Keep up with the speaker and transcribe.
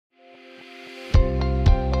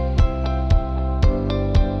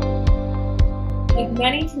Like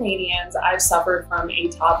many Canadians, I've suffered from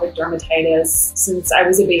atopic dermatitis since I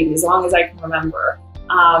was a baby, as long as I can remember.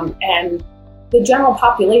 And the general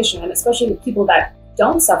population, especially people that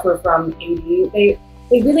don't suffer from AD, they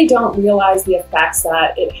really don't realize the effects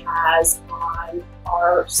that it has on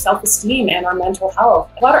our self-esteem and our mental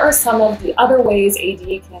health. What are some of the other ways AD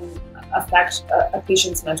can affect a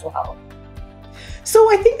patient's mental health?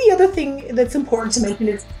 So I think the other thing that's important to mention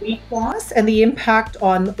is sleep loss and the impact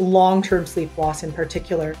on long-term sleep loss in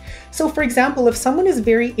particular. So for example, if someone is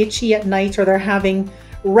very itchy at night, or they're having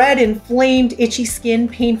red, inflamed, itchy skin,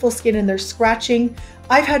 painful skin, and they're scratching,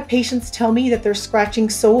 I've had patients tell me that they're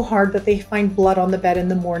scratching so hard that they find blood on the bed in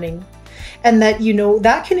the morning. And that,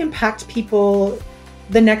 that can impact people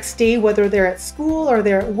the next day, whether they're at school or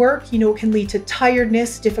they're at work. Can lead to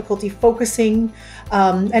tiredness, difficulty focusing.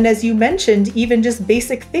 And as you mentioned, even just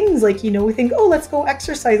basic things like, we think, oh, let's go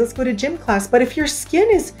exercise, let's go to gym class. But if your skin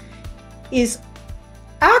is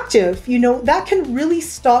active, that can really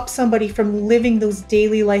stop somebody from living those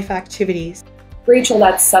daily life activities. Rachel,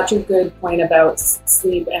 that's such a good point about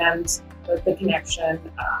sleep and the connection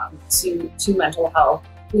to mental health.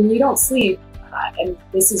 When you don't sleep, and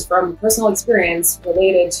this is from personal experience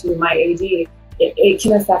related to my AD, it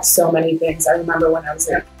can affect so many things. I remember when I was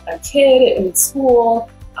a kid in school,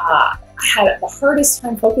 I had the hardest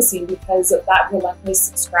time focusing because of that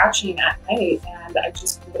relentless scratching at night, and I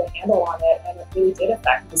just couldn't get a handle on it, and it really did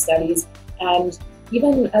affect my studies. And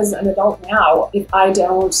even as an adult now, if I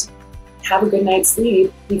don't have a good night's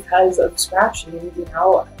sleep because of scratching,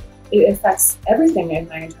 it affects everything in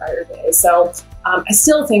my entire day. So I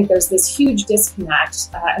still think there's this huge disconnect,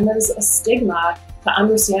 and there's a stigma to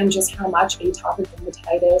understand just how much atopic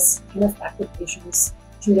dermatitis can affect the patient's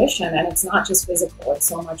condition. And it's not just physical, it's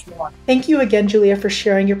so much more. Thank you again, Julia, for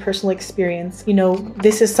sharing your personal experience.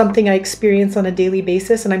 This is something I experience on a daily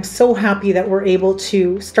basis, and I'm so happy that we're able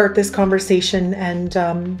to start this conversation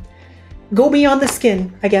and go beyond the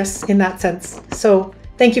skin, I guess, in that sense. So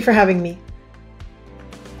thank you for having me.